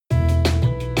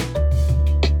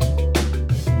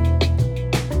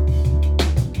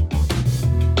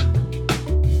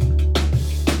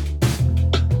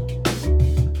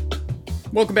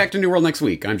Welcome back to New World Next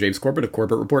Week. I'm James Corbett of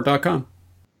CorbettReport.com.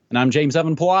 And I'm James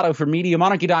Evan Pilato from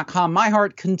MediaMonarchy.com. My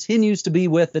heart continues to be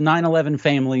with the 9/11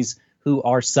 families who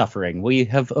are suffering. We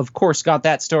have, of course, got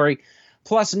that story.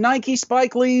 Plus Nike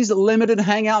Spike Lee's limited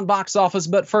hangout box office.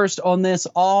 But first on this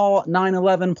all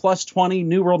 9/11 plus 20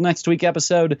 New World Next Week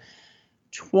episode,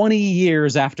 20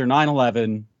 years after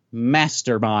 9/11,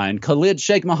 mastermind Khalid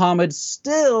Sheikh Mohammed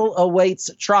still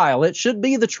awaits trial. It should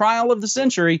be the trial of the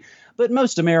century, but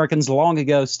most Americans long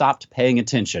ago stopped paying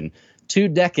attention. 2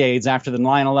 decades after the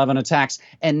 9/11 attacks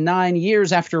and 9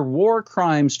 years after war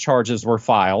crimes charges were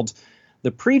filed,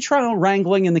 the pretrial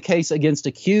wrangling in the case against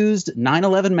accused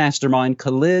 9/11 mastermind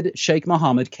Khalid Sheikh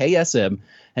Mohammed, KSM,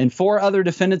 and 4 other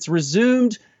defendants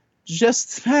resumed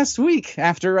just past week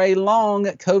after a long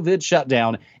COVID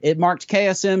shutdown. It marked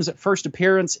KSM's first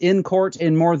appearance in court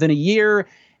in more than a year,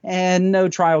 and no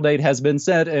trial date has been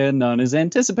set, and none is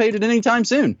anticipated anytime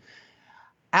soon.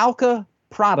 Alka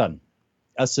Pradhan,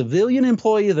 a civilian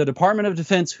employee of the Department of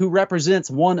Defense who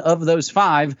represents one of those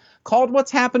 5, called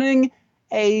what's happening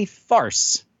a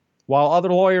farce. While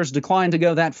other lawyers declined to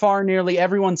go that far, nearly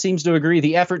everyone seems to agree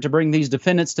the effort to bring these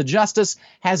defendants to justice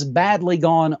has badly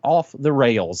gone off the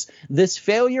rails. This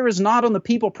failure is not on the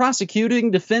people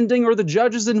prosecuting, defending, or the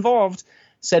judges involved,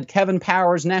 said Kevin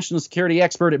Powers, national security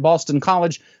expert at Boston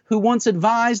College, who once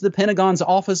advised the Pentagon's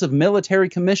Office of Military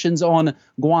Commissions on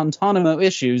Guantanamo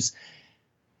issues.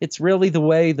 It's really the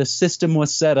way the system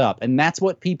was set up, and that's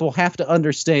what people have to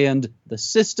understand. The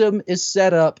system is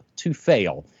set up to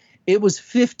fail. It was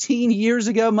 15 years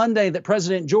ago Monday that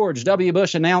President George W.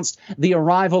 Bush announced the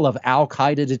arrival of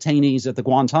al-Qaeda detainees at the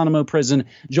Guantanamo prison,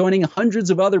 joining hundreds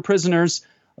of other prisoners,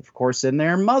 of course, in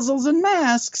their muzzles and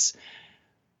masks.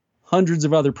 Hundreds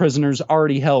of other prisoners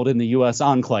already held in the U.S.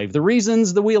 enclave. The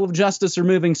reasons the wheel of justice are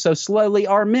moving so slowly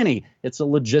are many. It's a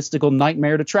logistical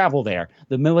nightmare to travel there.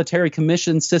 The military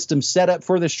commission system set up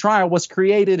for this trial was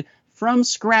created from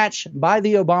scratch by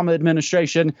the Obama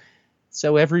administration,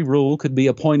 so every rule could be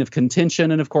a point of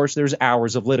contention, and of course there's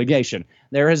hours of litigation.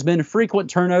 There has been frequent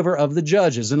turnover of the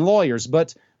judges and lawyers,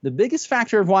 but the biggest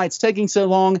factor of why it's taking so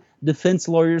long, defense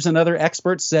lawyers and other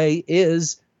experts say,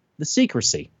 is the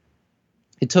secrecy.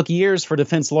 It took years for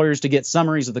defense lawyers to get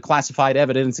summaries of the classified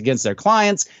evidence against their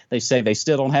clients. They say they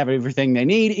still don't have everything they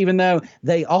need, even though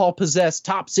they all possess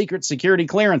top secret security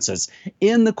clearances.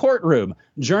 In the courtroom,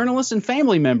 journalists and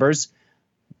family members,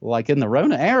 like in the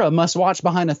Rona era, must watch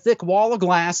behind a thick wall of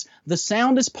glass. The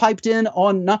sound is piped in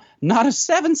on not a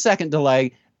 7-second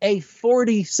delay, a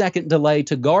 40-second delay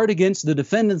to guard against the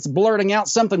defendants blurting out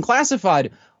something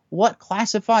classified. What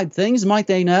classified things might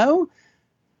they know?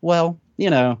 Well,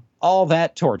 all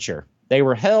that torture. They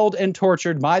were held and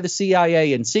tortured by the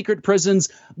CIA in secret prisons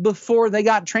before they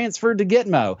got transferred to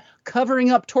Gitmo.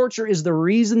 Covering up torture is the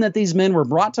reason that these men were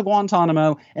brought to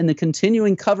Guantanamo, and the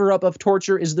continuing cover-up of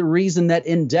torture is the reason that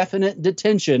indefinite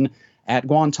detention at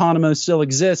Guantanamo still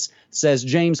exists, says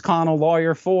James Connell,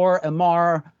 lawyer for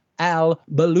Ammar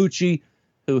al-Baluchi,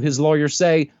 who his lawyers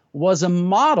say was a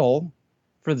model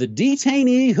for the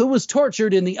detainee who was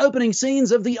tortured in the opening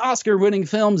scenes of the Oscar-winning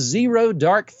film Zero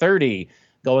Dark 30.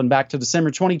 Going back to December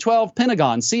 2012,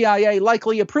 Pentagon, CIA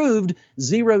likely approved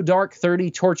Zero Dark 30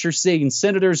 torture scenes.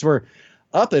 Senators were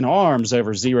up in arms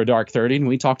over Zero Dark 30, and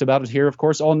we talked about it here, of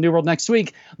course, on New World Next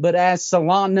Week. But as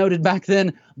Salon noted back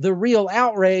then, the real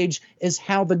outrage is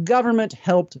how the government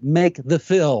helped make the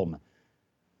film.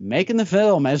 Making the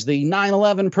film as the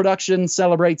 9/11 production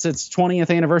celebrates its 20th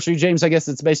anniversary. James, I guess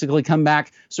it's basically come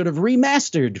back sort of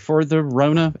remastered for the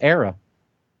Rona era.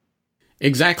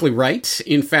 Exactly right.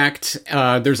 In fact,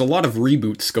 there's a lot of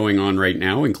reboots going on right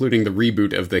now, including the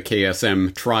reboot of the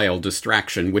KSM trial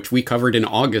Distraction, which we covered in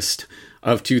August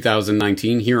of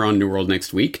 2019 here on New World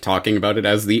Next Week, talking about it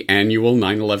as the annual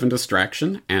 9/11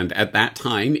 Distraction. And at that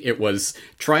time, it was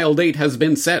trial date has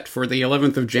been set for the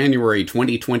 11th of January,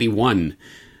 2021.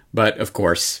 But, of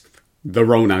course, the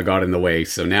Rona got in the way,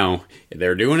 so now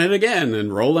they're doing it again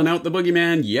and rolling out the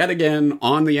boogeyman yet again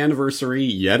on the anniversary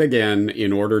yet again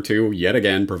in order to yet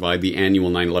again provide the annual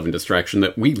 9/11 Distraction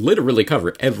that we literally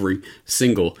cover every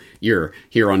single year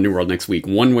here on New World Next Week.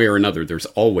 One way or another, there's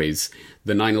always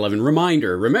the 9/11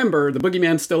 reminder. Remember, the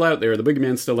boogeyman's still out there. The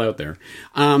boogeyman's still out there.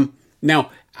 Now,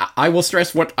 I will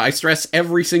stress what I stress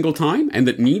every single time, and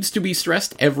that needs to be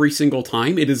stressed every single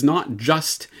time. It is not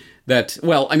just that,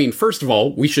 well, I mean, first of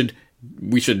all, we should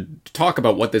talk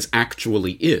about what this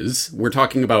actually is. We're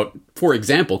talking about, for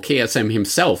example, KSM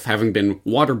himself having been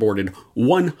waterboarded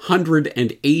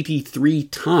 183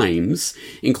 times,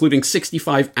 including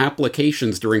 65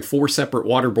 applications during 4 separate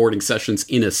waterboarding sessions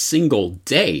in a single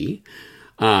day.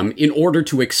 in order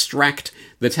to extract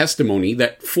the testimony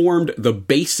that formed the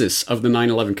basis of the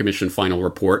 9/11 Commission final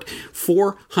report.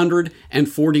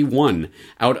 441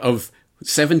 out of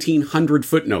 1,700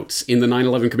 footnotes in the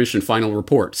 9/11 Commission final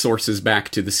report sources back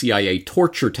to the CIA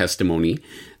torture testimony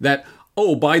that,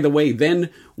 oh, by the way, then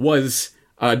was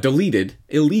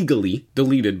illegally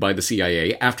deleted by the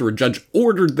CIA after a judge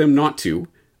ordered them not to.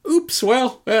 Oops,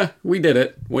 well, we did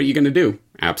it. What are you going to do?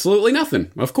 Absolutely nothing,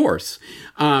 of course.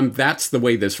 That's the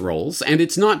way this rolls. And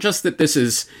it's not just that this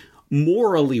is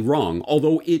morally wrong,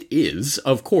 although it is,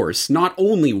 of course, not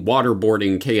only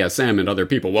waterboarding KSM and other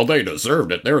people. Well, they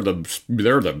deserved it. They're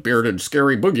the bearded,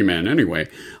 scary boogeyman anyway.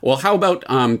 Well, how about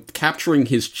capturing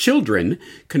his children,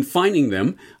 confining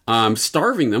them,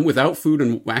 starving them without food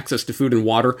and access to food and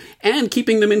water, and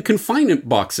keeping them in confinement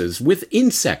boxes with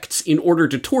insects in order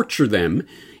to torture them,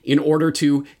 in order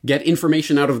to get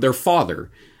information out of their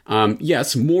father.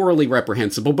 Yes, morally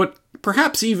reprehensible, but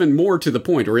perhaps even more to the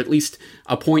point, or at least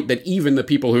a point that even the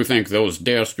people who think those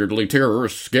dastardly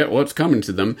terrorists get what's coming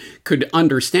to them could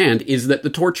understand, is that the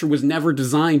torture was never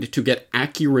designed to get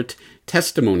accurate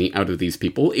testimony out of these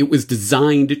people. It was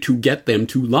designed to get them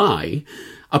to lie.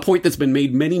 A point that's been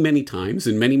made many, many times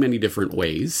in many, many different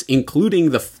ways,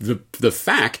 including the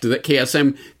fact that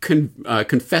KSM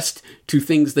confessed to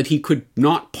things that he could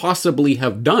not possibly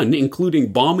have done,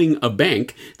 including bombing a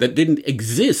bank that didn't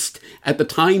exist at the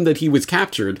time that he was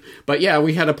captured. But yeah,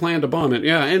 we had a plan to bomb it.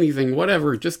 Yeah, anything,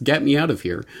 whatever, just get me out of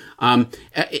here.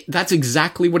 That's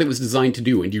exactly what it was designed to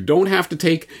do. And you don't have to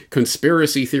take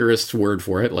conspiracy theorists' word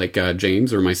for it, like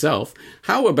James or myself.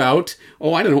 How about,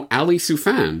 Ali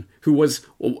Soufan, who was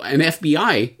an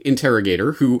FBI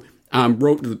interrogator who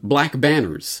wrote Black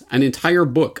Banners, an entire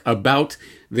book about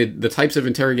the types of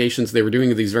interrogations they were doing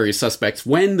of these various suspects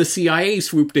when the CIA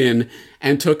swooped in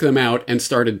and took them out and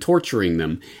started torturing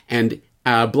them. And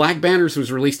Black Banners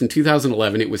was released in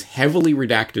 2011. It was heavily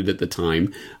redacted at the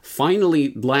time.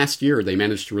 Finally, last year, they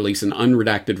managed to release an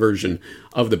unredacted version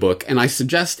of the book. And I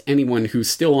suggest anyone who's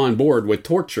still on board with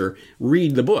torture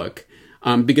read the book.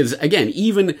 Because, again,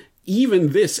 even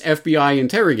this FBI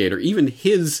interrogator, even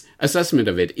his assessment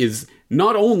of it is,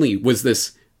 not only was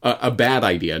this a bad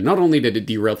idea, not only did it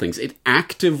derail things, it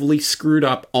actively screwed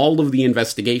up all of the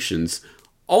investigations,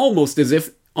 almost as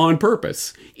if on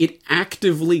purpose. It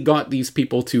actively got these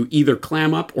people to either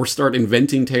clam up or start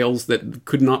inventing tales that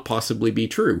could not possibly be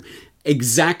true.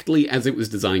 Exactly as it was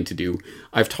designed to do.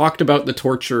 I've talked about the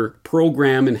torture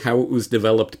program and how it was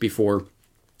developed before.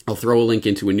 I'll throw a link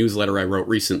into a newsletter I wrote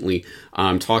recently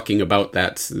talking about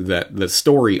the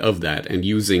story of that, and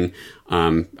using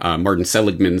Martin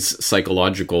Seligman's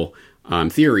psychological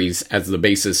theories as the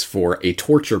basis for a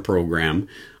torture program,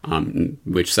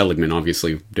 which Seligman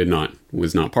obviously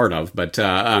was not part of. But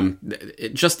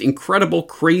just incredible,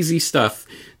 crazy stuff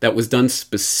that was done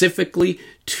specifically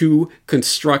to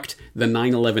construct the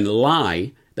 9/11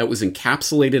 lie that was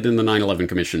encapsulated in the 9/11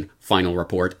 Commission final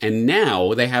report, and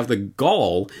now they have the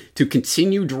gall to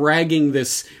continue dragging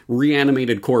this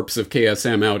reanimated corpse of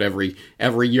KSM out every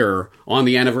year on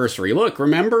the anniversary. Look,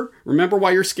 remember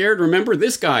why you're scared? Remember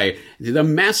this guy, the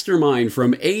mastermind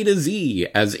from A to Z,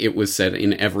 as it was said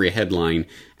in every headline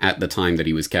at the time that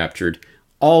he was captured.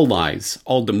 All lies,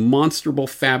 all demonstrable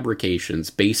fabrications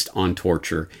based on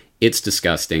torture. It's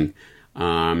disgusting.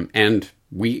 And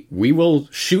we will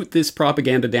shoot this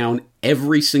propaganda down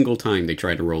every single time they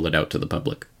try to roll it out to the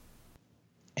public.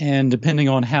 And depending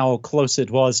on how close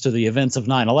it was to the events of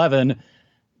 9/11,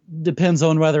 depends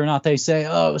on whether or not they say,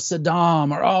 oh, it was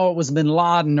Saddam, or oh, it was bin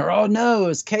Laden, or oh, no, it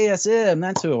was KSM.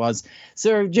 That's who it was.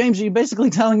 So, James, are you basically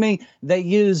telling me they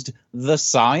used the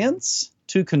science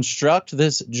to construct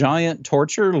this giant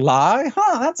torture lie?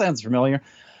 That sounds familiar.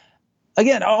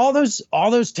 Again, all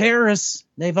those terrorists,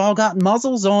 they've all got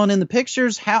muzzles on in the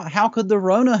pictures. How could the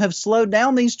Rona have slowed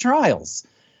down these trials?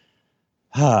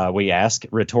 We ask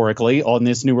rhetorically on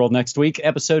this New World Next Week,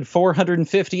 episode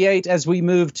 458, as we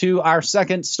move to our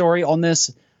second story on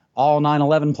this all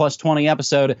 9/11 plus 20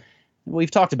 episode.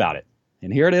 We've talked about it,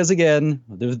 and here it is again.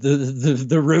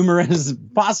 The rumor is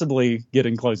possibly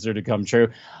getting closer to come true.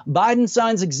 Biden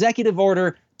signs executive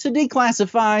order to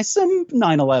declassify some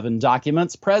 9/11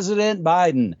 documents. President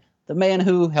Biden, the man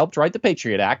who helped write the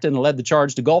Patriot Act and led the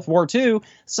charge to Gulf War II,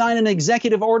 signed an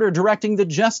executive order directing the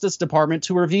Justice Department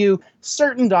to review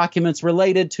certain documents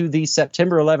related to the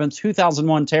September 11,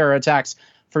 2001 terror attacks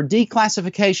for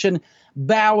declassification,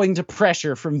 bowing to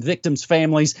pressure from victims'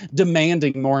 families,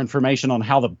 demanding more information on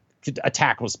how the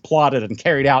attack was plotted and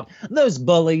carried out. Those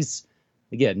bullies.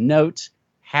 Again, note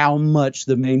how much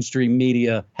the mainstream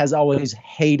media has always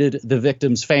hated the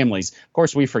victims' families. Of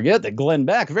course, we forget that Glenn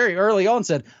Beck very early on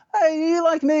said, "Hey, you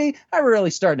like me? I'm really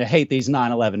starting to hate these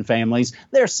 9/11 families.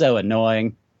 They're so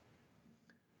annoying."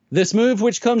 This move,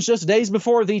 which comes just days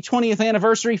before the 20th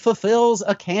anniversary, fulfills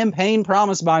a campaign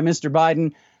promise by Mr.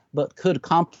 Biden, but could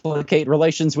complicate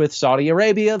relations with Saudi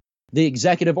Arabia. The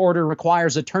executive order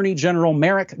requires Attorney General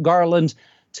Merrick Garland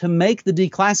to make the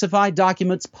declassified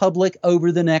documents public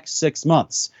over the next 6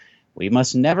 months. We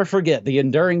must never forget the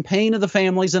enduring pain of the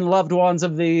families and loved ones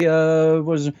of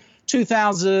the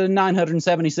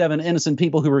 2,977 innocent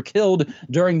people who were killed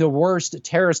during the worst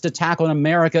terrorist attack on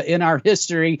America in our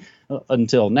history,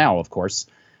 until now, of course.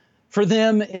 For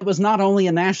them, it was not only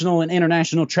a national and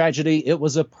international tragedy, it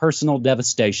was a personal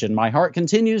devastation. My heart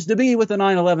continues to be with the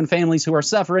 9/11 families who are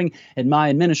suffering, and my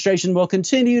administration will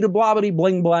continue to blobbity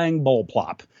bling blang bull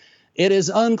plop. It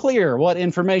is unclear what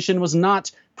information was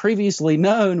not previously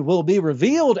known will be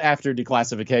revealed after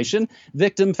declassification.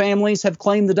 Victim families have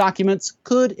claimed the documents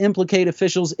could implicate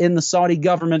officials in the Saudi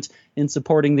government in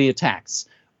supporting the attacks.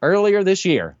 Earlier this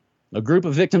year, a group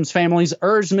of victims' families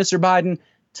urged Mr. Biden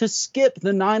to skip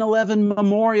the 9/11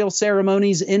 memorial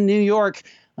ceremonies in New York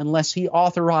unless he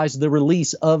authorized the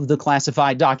release of the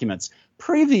classified documents.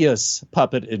 Previous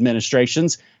puppet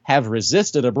administrations have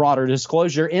resisted a broader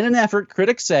disclosure in an effort,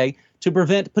 critics say, to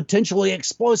prevent potentially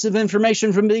explosive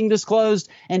information from being disclosed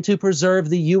and to preserve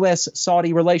the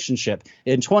U.S.-Saudi relationship.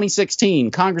 In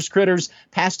 2016, Congress critters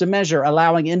passed a measure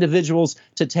allowing individuals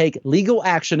to take legal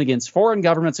action against foreign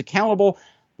governments accountable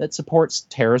that supports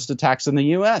terrorist attacks in the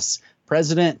U.S.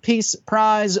 President Peace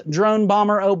Prize drone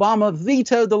bomber Obama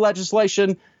vetoed the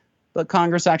legislation, but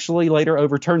Congress actually later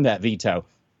overturned that veto.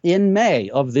 In May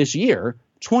of this year,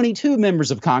 22 members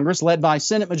of Congress, led by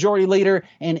Senate Majority Leader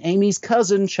and Amy's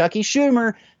cousin, Chucky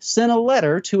Schumer, sent a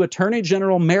letter to Attorney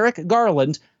General Merrick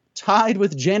Garland, tied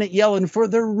with Janet Yellen for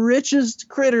the richest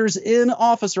critters in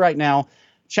office right now,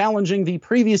 challenging the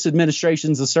previous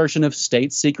administration's assertion of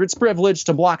state secrets privilege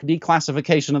to block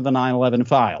declassification of the 9/11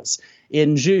 files.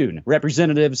 In June,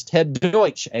 Representatives Ted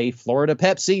Deutsch, a Florida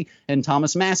Pepsi, and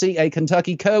Thomas Massie, a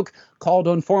Kentucky Coke, called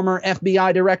on former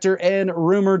FBI director and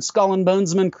rumored Skull and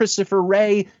Bonesman Christopher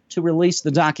Wray to release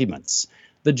the documents.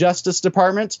 The Justice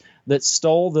Department, that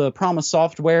stole the Promise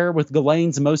software with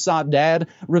Ghislaine's Mossad dad,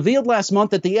 revealed last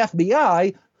month that the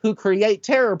FBI, who create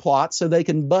terror plots so they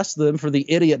can bust them for the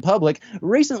idiot public,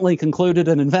 recently concluded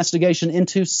an investigation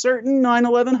into certain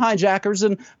 9/11 hijackers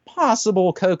and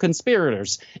possible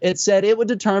co-conspirators. It said it would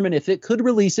determine if it could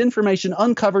release information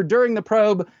uncovered during the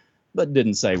probe, but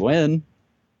didn't say when.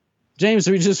 James,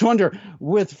 we just wonder,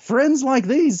 with friends like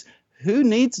these, who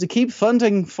needs to keep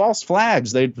funding false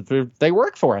flags? They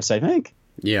work for us, I think.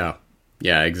 Yeah,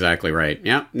 exactly right.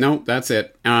 Yeah, no, that's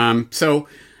it.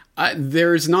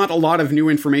 There's not a lot of new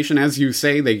information, as you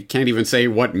say. They can't even say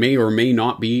what may or may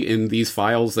not be in these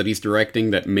files that he's directing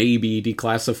that may be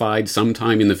declassified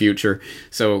sometime in the future.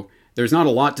 So there's not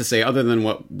a lot to say other than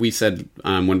what we said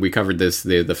when we covered this,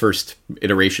 the first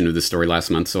iteration of this story last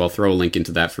month. So I'll throw a link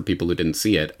into that for people who didn't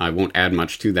see it. I won't add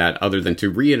much to that other than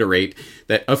to reiterate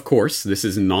that, of course, this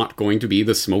is not going to be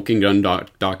the smoking gun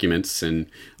documents and,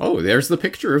 oh, there's the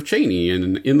picture of Cheney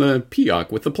in the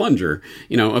Peoc with the plunger.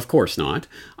 Of course not.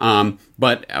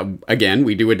 But again,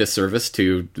 we do a disservice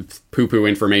to poo-poo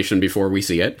information before we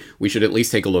see it. We should at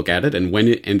least take a look at it,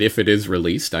 and if it is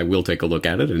released, I will take a look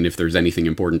at it, and if there's anything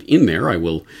important in there, I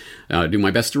will do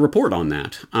my best to report on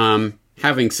that.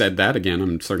 Having said that, again,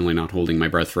 I'm certainly not holding my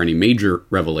breath for any major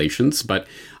revelations, but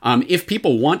if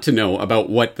people want to know about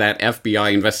what that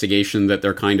FBI investigation that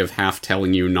they're kind of half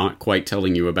telling you, not quite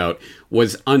telling you about,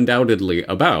 was undoubtedly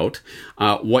about,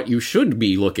 what you should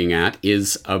be looking at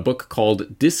is a book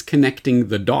called Disconnecting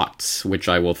the Dots, which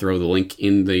I will throw the link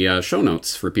in the show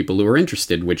notes for people who are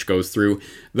interested, which goes through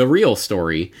the real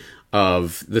story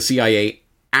of the CIA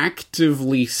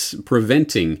actively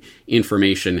preventing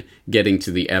information getting to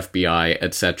the FBI,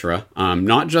 etc.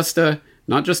 Not just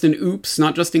an oops,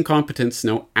 not just incompetence,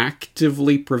 no,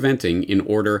 actively preventing in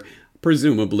order,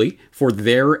 presumably, for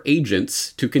their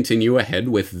agents to continue ahead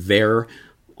with their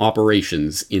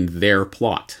operations in their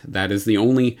plot. That is the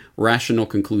only rational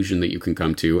conclusion that you can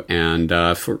come to, and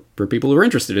for people who are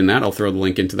interested in that, I'll throw the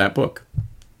link into that book.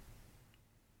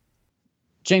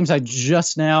 James, I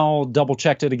just now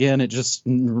double-checked it again. I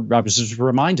was just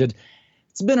reminded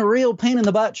It's been a real pain in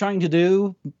the butt trying to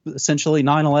do essentially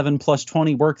 9/11 plus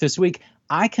 20 work this week.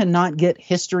 I cannot get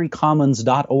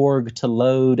historycommons.org to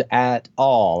load at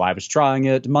all. I was trying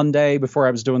it Monday before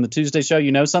I was doing the Tuesday show.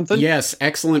 You know something? Yes,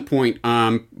 excellent point.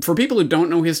 For people who don't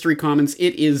know History Commons,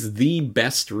 it is the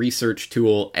best research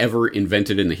tool ever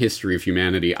invented in the history of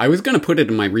humanity. I was going to put it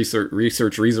in my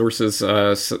research resources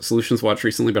solutions watch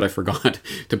recently, but I forgot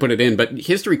to put it in. But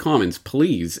History Commons,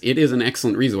 please, it is an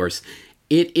excellent resource.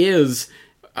 It is,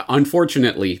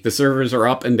 unfortunately, the servers are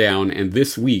up and down, and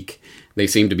this week they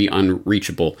seem to be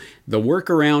unreachable. The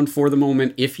workaround for the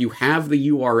moment, if you have the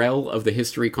URL of the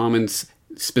History Commons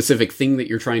specific thing that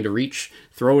you're trying to reach,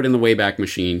 throw it in the Wayback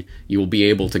Machine. You will be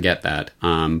able to get that.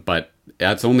 But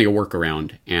that's only a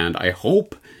workaround. And I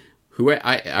hope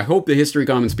I hope the History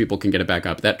Commons people can get it back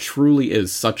up. That truly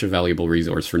is such a valuable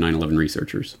resource for 9/11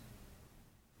 researchers.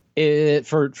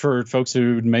 For folks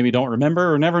who maybe don't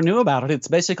remember or never knew about it, it's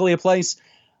basically a place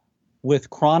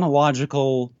with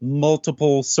chronological,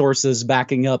 multiple sources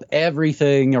backing up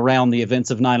everything around the events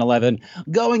of 9/11,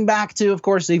 going back to, of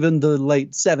course, even the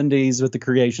late 70s with the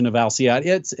creation of Al-Sayed.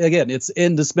 It's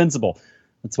indispensable.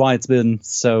 That's why it's been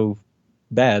so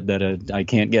bad that I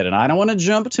can't get it. I don't want to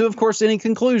jump to, of course, any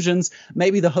conclusions.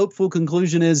 Maybe the hopeful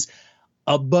conclusion is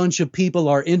a bunch of people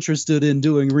are interested in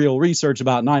doing real research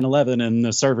about 9/11 and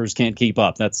the servers can't keep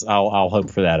up. I'll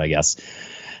hope for that, I guess.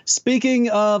 Speaking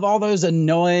of all those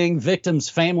annoying victims'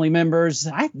 family members,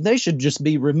 they should just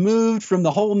be removed from the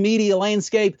whole media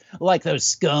landscape like those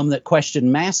scum that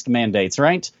question mask mandates,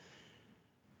 right?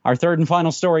 Our third and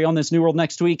final story on this New World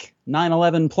Next Week,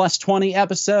 9/11 plus 20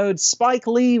 episode, Spike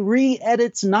Lee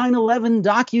re-edits 9/11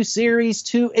 docuseries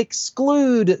to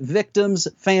exclude victims'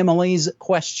 families'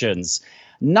 questions.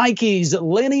 Nike's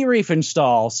Lenny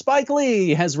Riefenstahl, Spike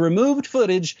Lee, has removed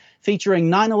footage featuring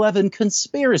 9/11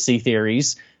 conspiracy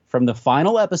theories from the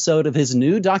final episode of his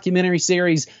new documentary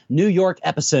series, New York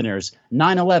Epicenters,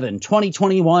 9/11,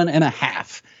 2021 and a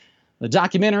half. The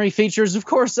documentary features, of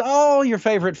course, all your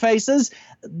favorite faces.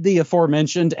 The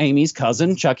aforementioned Amy's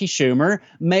cousin, Chucky Schumer,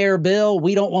 Mayor Bill,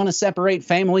 We Don't Want to Separate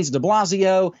Families de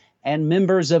Blasio, and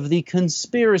members of the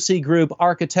conspiracy group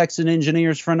Architects and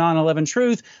Engineers for 9/11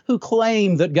 Truth, who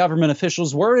claim that government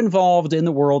officials were involved in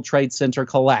the World Trade Center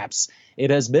collapse. It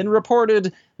has been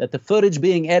reported that the footage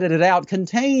being edited out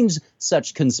contains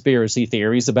such conspiracy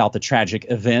theories about the tragic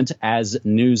event, as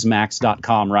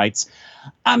Newsmax.com writes.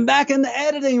 I'm back in the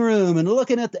editing room and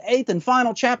looking at the 8th and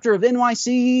final chapter of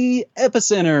NYC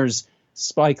Epicenters,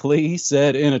 Spike Lee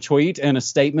said in a tweet and a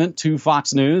statement to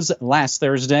Fox News last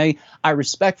Thursday. I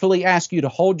respectfully ask you to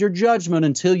hold your judgment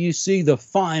until you see the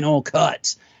final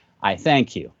cut. I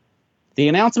thank you. The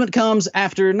announcement comes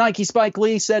after Nike Spike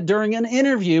Lee said during an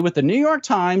interview with the New York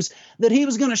Times that he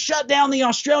was going to shut down the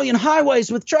Australian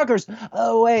highways with truckers.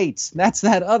 Oh, wait, that's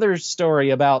that other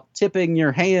story about tipping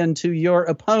your hand to your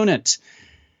opponent.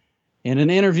 In an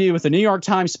interview with the New York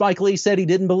Times, Spike Lee said he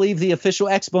didn't believe the official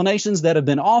explanations that have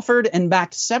been offered and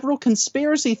backed several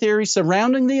conspiracy theories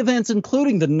surrounding the events,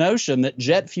 including the notion that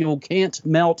jet fuel can't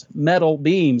melt metal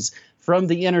beams. From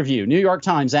the interview, New York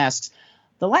Times asks,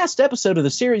 the last episode of the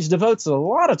series devotes a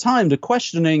lot of time to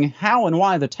questioning how and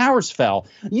why the towers fell.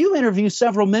 You interview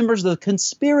several members of the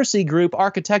conspiracy group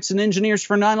Architects and Engineers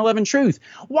for 9/11 Truth.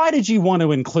 Why did you want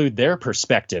to include their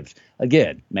perspective?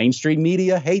 Again, mainstream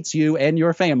media hates you and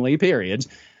your family, period.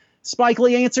 Spike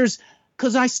Lee answers,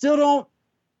 because I still don't,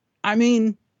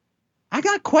 I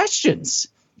got questions.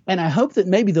 And I hope that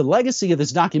maybe the legacy of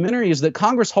this documentary is that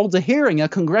Congress holds a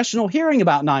congressional hearing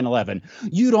about 9/11.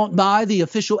 You don't buy the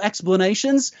official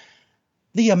explanations?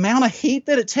 The amount of heat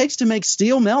that it takes to make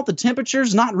steel melt, the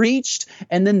temperature's not reached,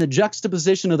 and then the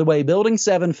juxtaposition of the way Building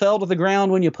 7 fell to the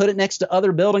ground when you put it next to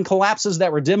other building collapses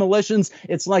that were demolitions,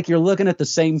 it's like you're looking at the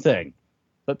same thing.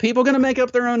 But people are going to make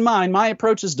up their own mind. My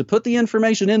approach is to put the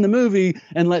information in the movie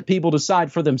and let people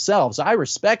decide for themselves. I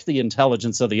respect the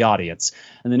intelligence of the audience.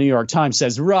 And the New York Times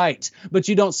says, right, but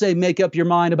you don't say make up your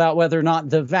mind about whether or not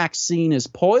the vaccine is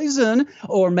poison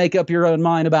or make up your own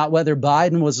mind about whether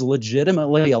Biden was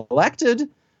legitimately elected.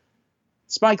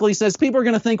 Spike Lee says people are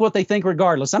going to think what they think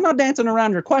regardless. I'm not dancing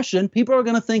around your question. People are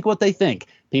going to think what they think.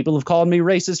 People have called me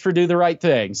racist for Do the Right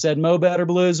Thing, said Mo Better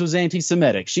Blues was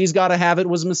anti-Semitic. She's Gotta Have It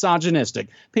was misogynistic.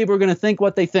 People are going to think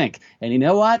what they think. And you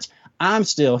know what? I'm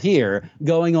still here,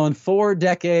 going on 4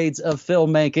 decades of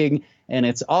filmmaking, and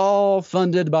it's all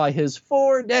funded by his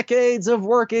 4 decades of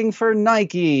working for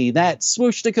Nike, that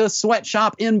swoostica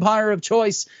sweatshop empire of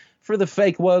choice. For the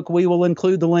fake woke, we will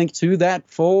include the link to that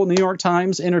full New York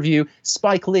Times interview.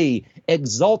 Spike Lee,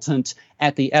 exultant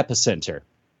at the epicenter.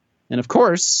 And of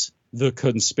course, The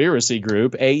conspiracy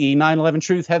group AE 9/11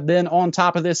 Truth have been on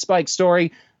top of this Spike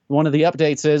story. One of the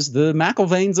updates is the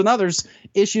McIlvaines and others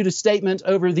issued a statement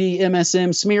over the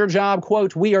MSM smear job.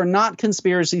 Quote, "We are not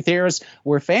conspiracy theorists.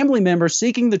 We're family members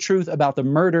seeking the truth about the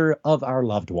murder of our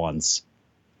loved ones."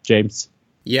 James?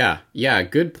 Yeah,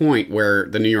 good point, where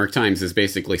the New York Times is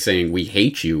basically saying we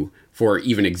hate you for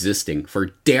even existing,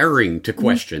 for daring to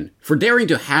question, for daring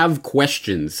to have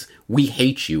questions. We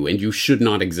hate you and you should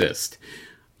not exist.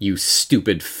 You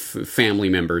stupid family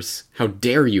members. How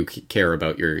dare you care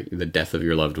about the death of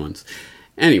your loved ones?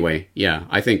 Anyway, yeah,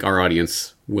 I think our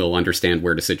audience will understand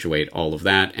where to situate all of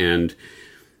that. And,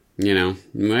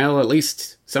 well, at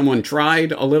least someone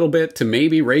tried a little bit to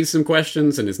maybe raise some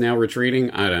questions and is now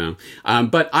retreating. I don't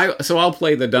know. So I'll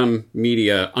play the dumb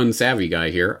media unsavvy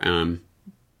guy here.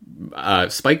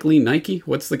 Spike Lee, Nike,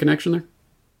 what's the connection there?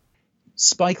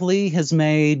 Spike Lee has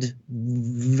made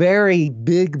very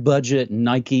big budget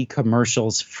Nike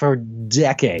commercials for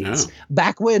decades. Oh.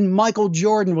 Back when Michael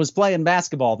Jordan was playing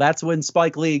basketball, that's when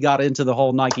Spike Lee got into the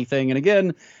whole Nike thing. And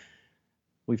again,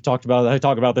 I talk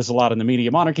about this a lot in the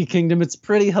Media Monarchy Kingdom. It's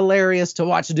pretty hilarious to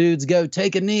watch dudes go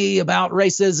take a knee about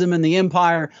racism and the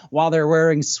empire while they're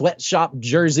wearing sweatshop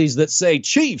jerseys that say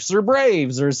Chiefs or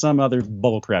Braves or some other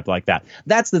bullcrap like that.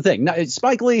 That's the thing. Now,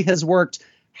 Spike Lee has worked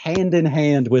hand in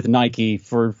hand with Nike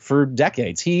for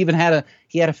decades. He even had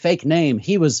a fake name.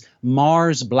 He was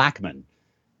Mars Blackman.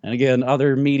 And again,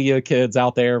 other media kids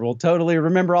out there will totally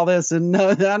remember all this. And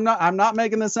no, I'm not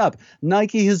making this up.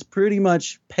 Nike has pretty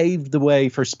much paved the way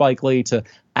for Spike Lee to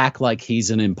act like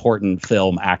he's an important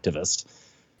film activist.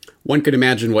 One could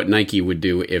imagine what Nike would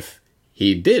do if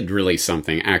he did release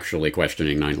something actually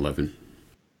questioning 9/11.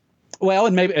 Well,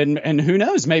 and maybe and who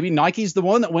knows? Maybe Nike's the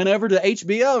one that went over to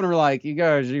HBO and were like, "You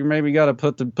guys, you maybe got to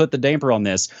put the damper on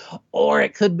this," or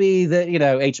it could be that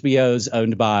HBO's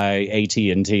owned by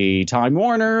AT&T, Time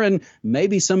Warner, and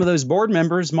maybe some of those board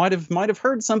members might have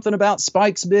heard something about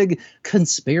Spike's big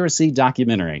conspiracy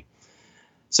documentary.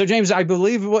 So, James, I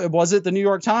believe was it the New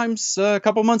York Times a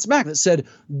couple months back that said,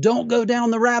 "Don't go down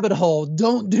the rabbit hole.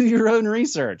 Don't do your own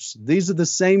research." These are the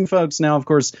same folks now, of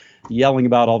course, yelling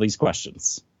about all these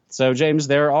questions. So, James,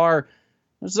 there's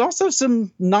also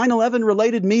some 9/11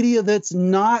 related media that's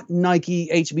not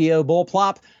Nike HBO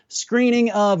bullplop.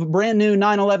 Screening of brand new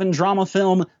 9/11 drama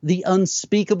film, The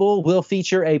Unspeakable, will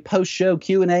feature a post-show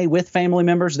Q&A with family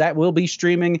members. That will be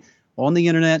streaming on the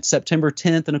internet September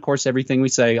 10th. And, of course, everything we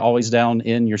say always down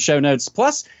in your show notes.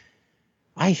 Plus,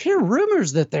 I hear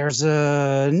rumors that there's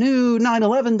a new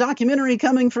 9/11 documentary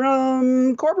coming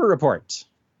from Corbett Report.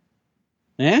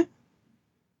 Eh?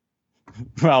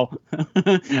 Well,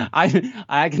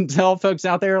 I can tell folks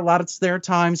out there there are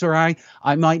times where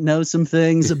I might know some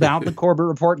things about the Corbett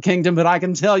Report Kingdom, but I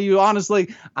can tell you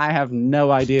honestly, I have no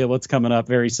idea what's coming up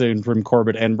very soon from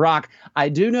Corbett and Brock. I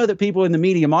do know that people in the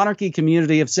Media Monarchy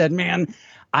community have said, man,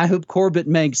 I hope Corbett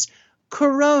makes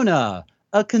Corona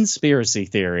a conspiracy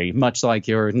theory, much like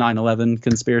your 9/11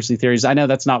 conspiracy theories. I know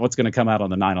that's not what's going to come out on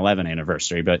the 9/11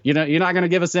 anniversary, but you're not going to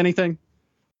give us anything?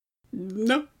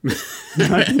 No.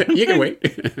 You can wait.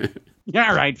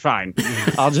 All right, fine.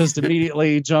 I'll just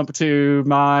immediately jump to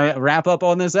my wrap up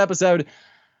on this episode.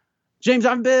 James,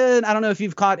 I don't know if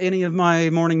you've caught any of my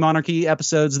Morning Monarchy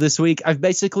episodes this week. I've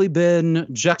basically been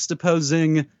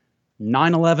juxtaposing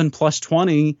 9/11 plus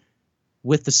 20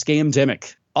 with the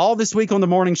scamdemic all this week on the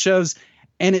morning shows,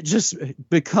 and it just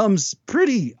becomes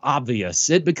pretty obvious.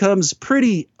 It becomes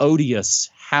pretty odious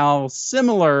how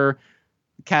similar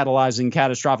catalyzing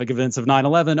catastrophic events of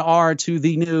 9/11 are to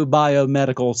the new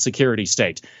biomedical security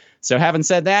state. So having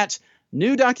said that,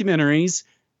 new documentaries,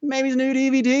 maybe new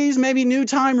DVDs, maybe new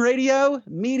time radio.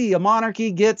 Media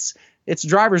Monarchy gets its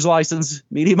driver's license.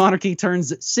 Media Monarchy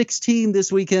turns 16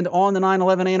 this weekend on the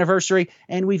 9/11 anniversary,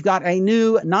 and we've got a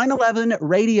new 9/11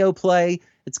 radio play.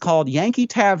 It's called Yankee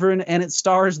Tavern, and it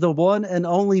stars the one and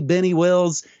only Benny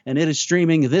Wills, and it is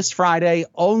streaming this Friday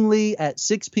only at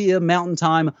 6 p.m. Mountain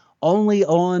Time, only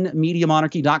on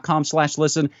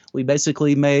MediaMonarchy.com/listen. We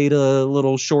basically made a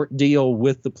little short deal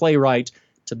with the playwright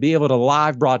to be able to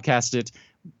live broadcast it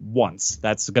once.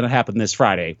 That's going to happen this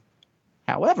Friday.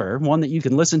 However, one that you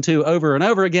can listen to over and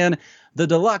over again, the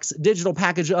deluxe digital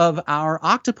package of our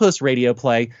Octopus radio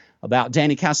play about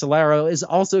Danny Casolaro is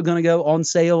also going to go on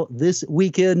sale this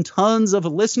weekend. Tons of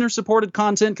listener-supported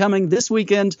content coming this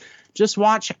weekend. Just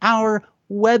watch our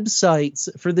websites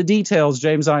for the details.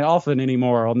 James, I often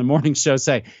anymore on the morning show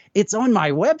say, it's on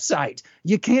my website.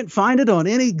 You can't find it on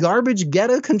any garbage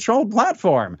ghetto-controlled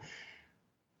platform.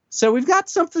 So we've got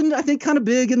something, I think, kind of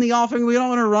big in the offing. We don't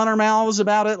want to run our mouths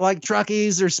about it like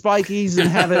Truckies or Spikies and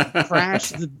have it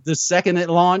crash the second it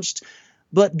launched.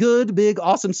 But good, big,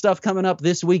 awesome stuff coming up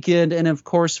this weekend. And of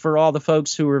course, for all the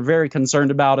folks who are very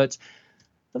concerned about it,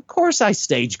 of course, I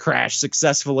stage crashed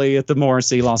successfully at the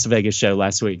Morrissey Las Vegas show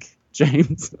last week,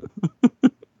 James.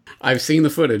 I've seen the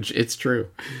footage. It's true.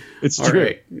 It's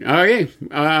true. All right.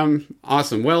 Okay.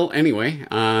 Awesome. Well, anyway,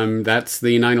 that's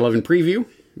the 9/11 preview.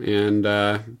 And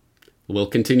we'll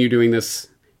continue doing this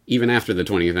even after the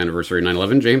 20th anniversary of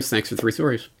 9/11. James, thanks for 3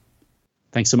 stories.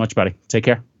 Thanks so much, buddy. Take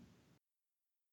care.